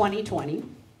down in 2020,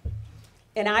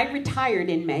 and I retired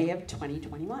in May of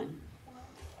 2021.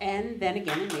 And then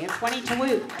again in May of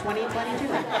 2022.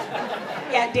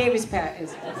 Yeah, Dave is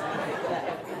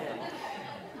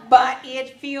But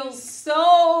it feels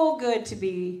so good to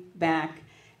be back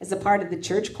as a part of the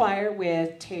church choir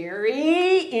with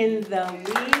Terry in the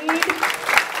lead.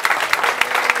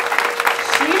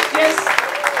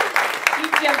 She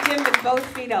jumped in with both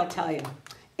feet, I'll tell you.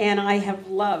 And I have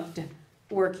loved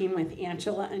working with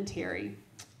Angela and Terry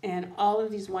and all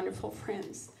of these wonderful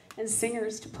friends and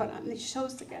singers to put on these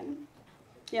shows again.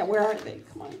 Yeah, where are they?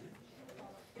 Come on.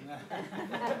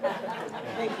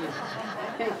 Thank you.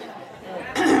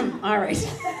 All right.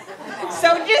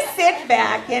 So just sit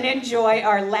back and enjoy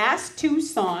our last two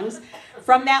songs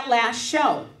from that last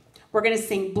show. We're going to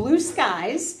sing Blue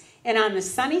Skies and On the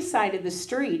Sunny Side of the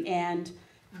Street. And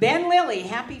Ben Lilly,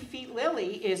 Happy Feet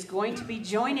Lilly, is going to be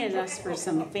joining us for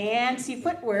some fancy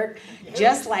footwork,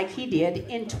 just like he did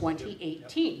in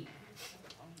 2018.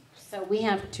 So we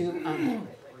have to.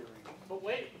 But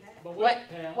wait,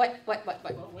 Pam. What?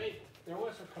 But wait, there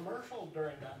was a commercial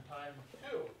during that time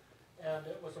too, and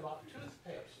it was about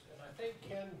toothpaste, and I think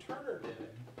Ken Turner did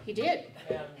it. He did.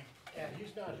 And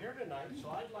he's not here tonight, so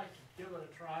I'd like to give it a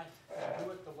try and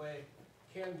do it the way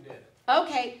Ken did it.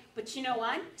 Okay, but you know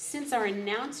what? Since our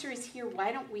announcer is here,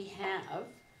 why don't we have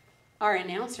our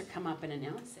announcer come up and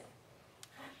announce it?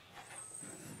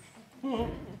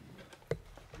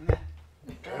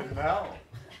 And now,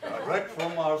 direct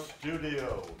from our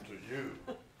studio to you,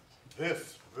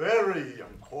 this very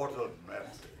important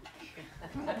message.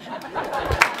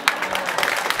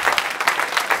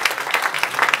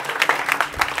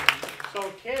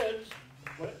 So kids,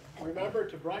 remember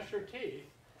to brush your teeth.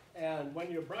 And when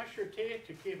you brush your teeth,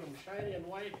 to keep them shiny and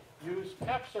white, use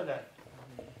Pepsodent.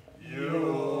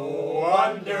 You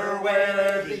wonder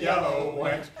where the yellow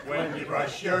went when you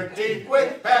brush your teeth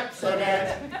with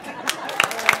Pepsodent.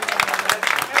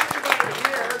 Everybody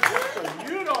here, just so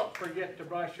you don't forget to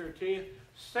brush your teeth,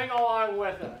 sing along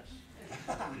with us.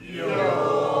 You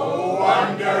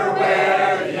wonder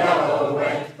where the yellow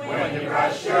went when you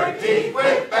brush your teeth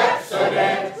with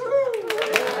Pepsodent.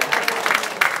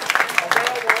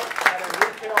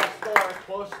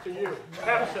 Close to you.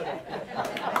 Pepsodent.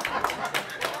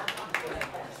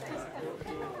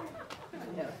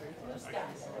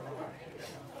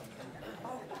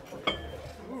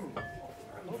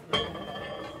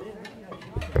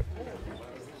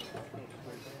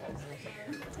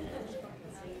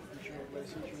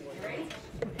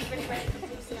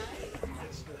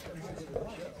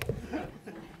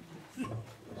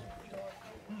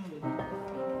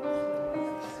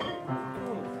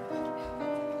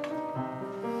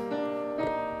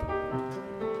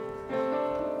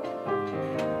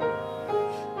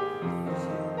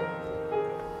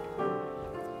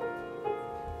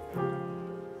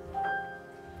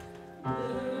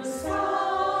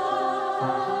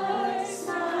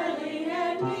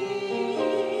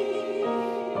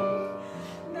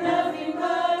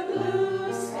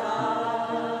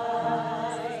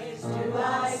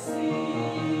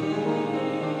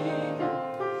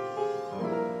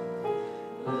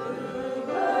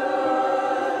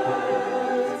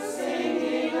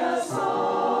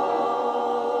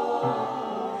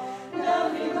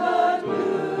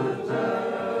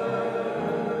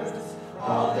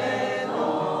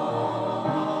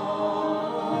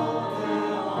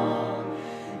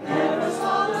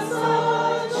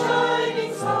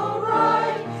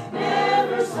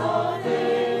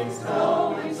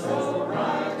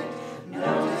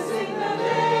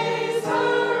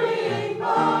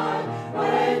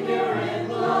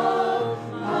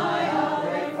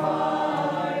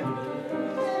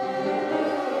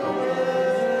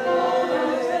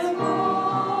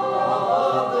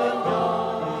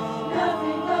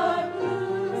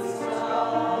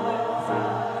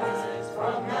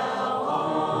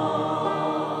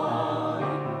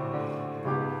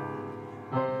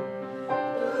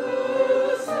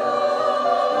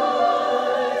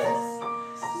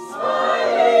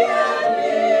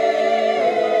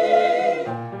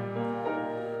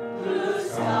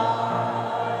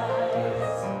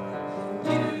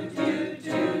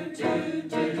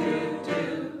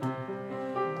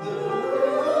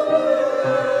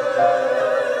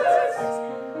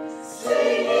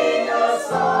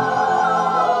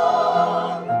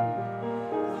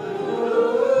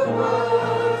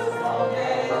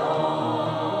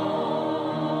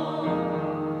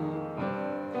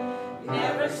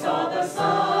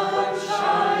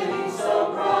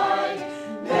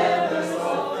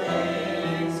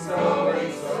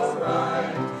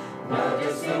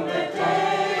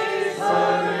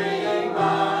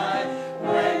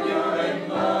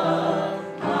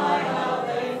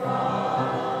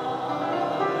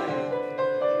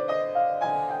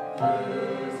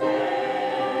 blues days,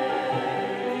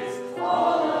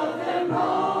 all of them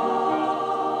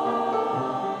wrong.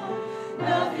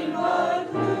 Nothing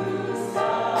but blue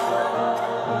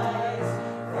skies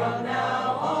from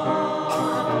now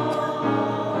on.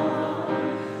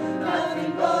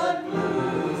 Nothing but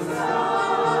blue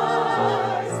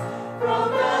skies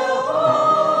from now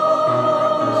on.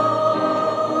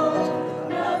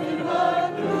 Nothing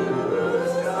but blue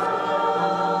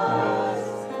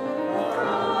skies from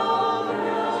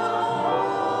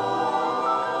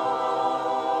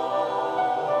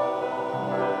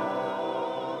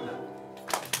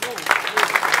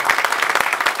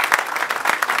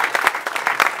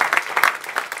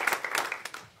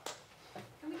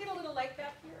Can we get a little light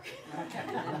back here?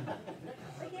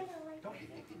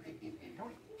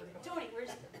 Tony, where's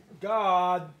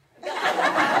God. we just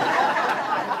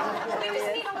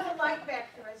need a little light back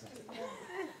here.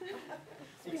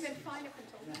 We've been fine up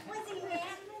until now. Was he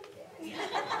mad?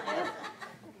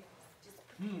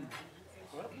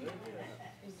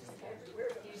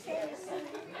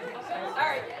 All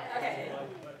right, okay.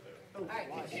 All right.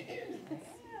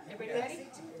 Everybody ready?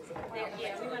 There,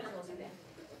 yeah, we want to do that.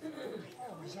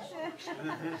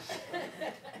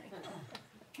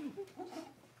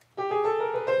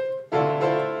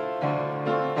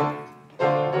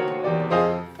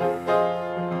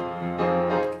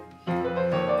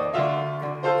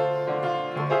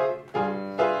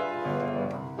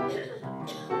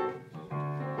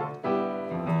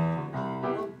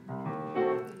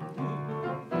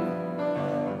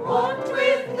 Walked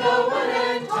with no one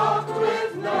and talked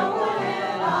with no one,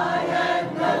 and I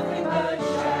had nothing but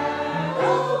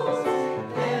shadows.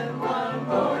 Then one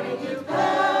morning you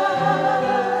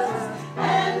passed.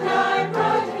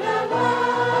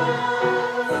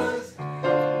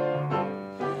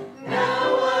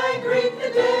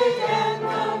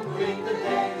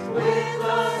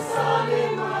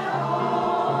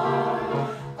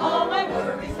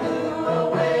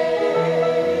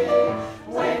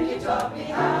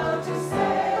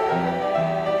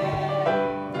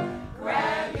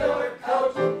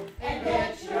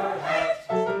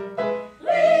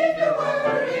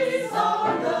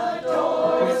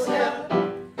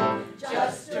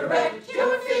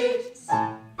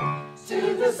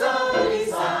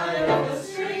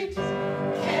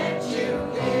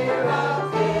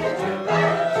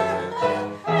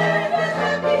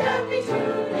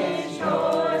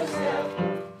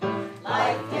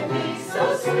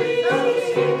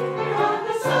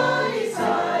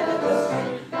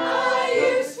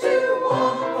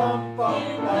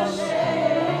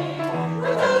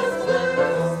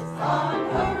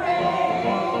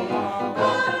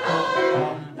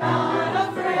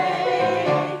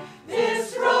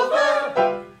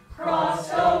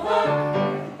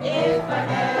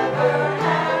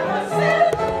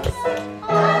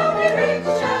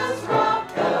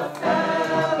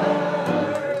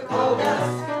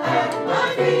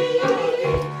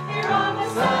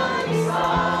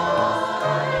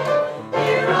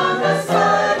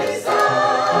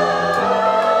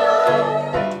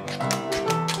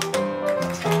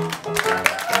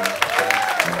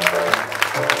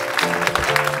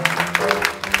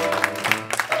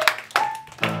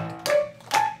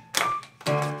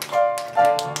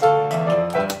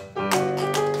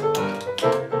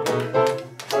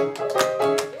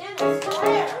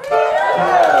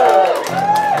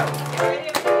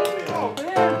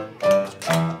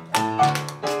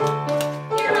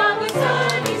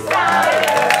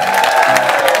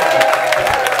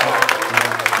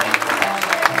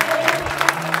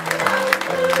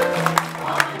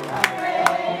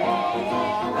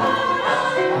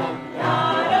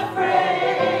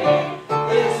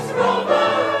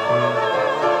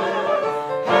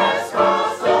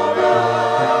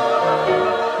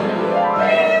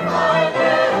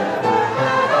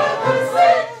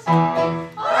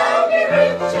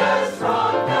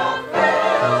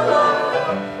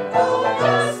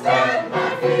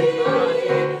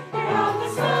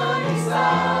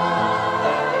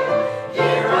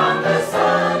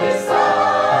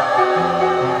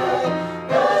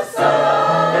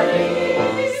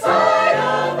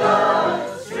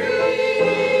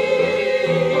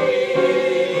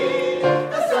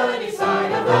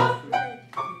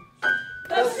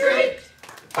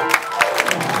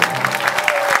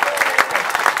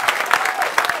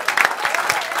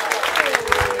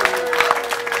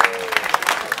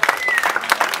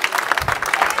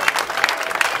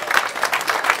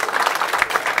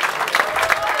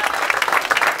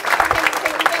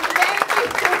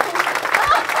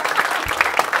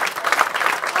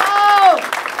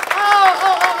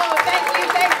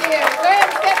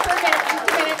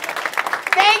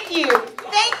 Thank you.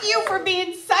 Thank you for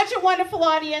being such a wonderful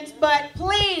audience, but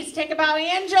please take a bow,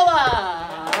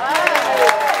 Angela.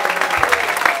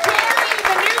 Jerry,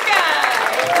 the new guy.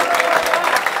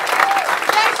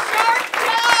 The Sharp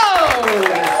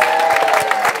Toes.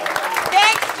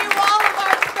 Thanks to all of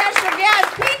our special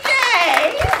guests, PJ,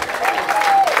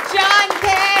 John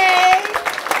Kay,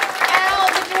 Al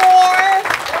the Dwarf,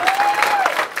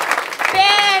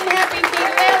 Ben, Happy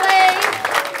Feet Lily.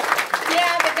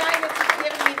 Yeah, the guy that's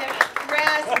giving me the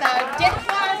rest. Dick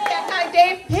Clark, that guy,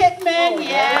 Dave Pittman,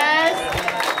 yes.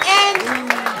 And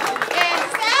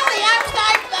Sally, I've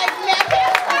met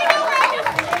him. I know.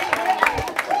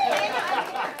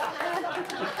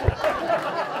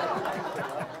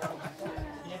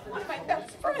 My best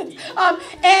friend.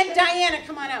 And Diana,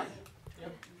 come on out.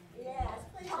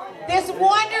 This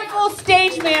wonderful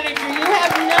stage manager, you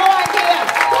have no idea.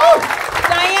 Woo!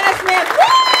 Diana Smith.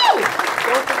 Woo!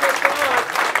 Don't forget Ron.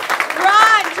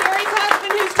 Ron, Terry's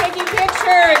husband, who's taking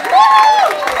pictures. Woo!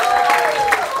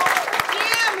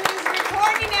 Jim, who's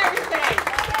recording everything.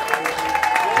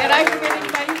 Did I forget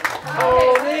anybody?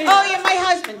 Tony. Oh, yeah, my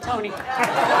husband, Tony.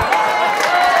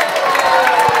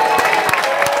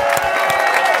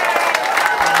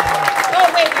 Oh,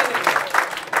 wait.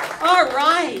 All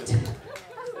right.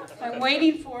 I'm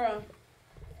waiting for a...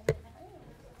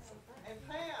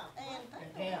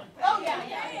 Oh, yeah.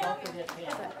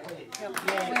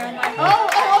 Where am I? Oh.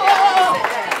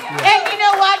 And you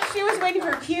know what? She was waiting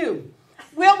for Q.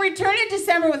 We'll return in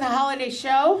December with a holiday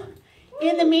show.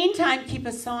 In the meantime, keep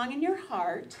a song in your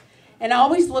heart and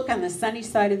always look on the sunny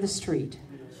side of the street.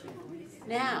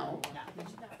 Now.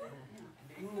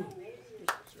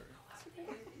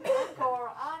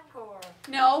 Encore.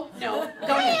 No. Go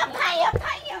ahead.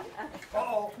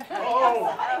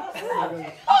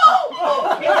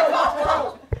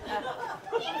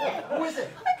 Who is it?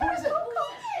 Who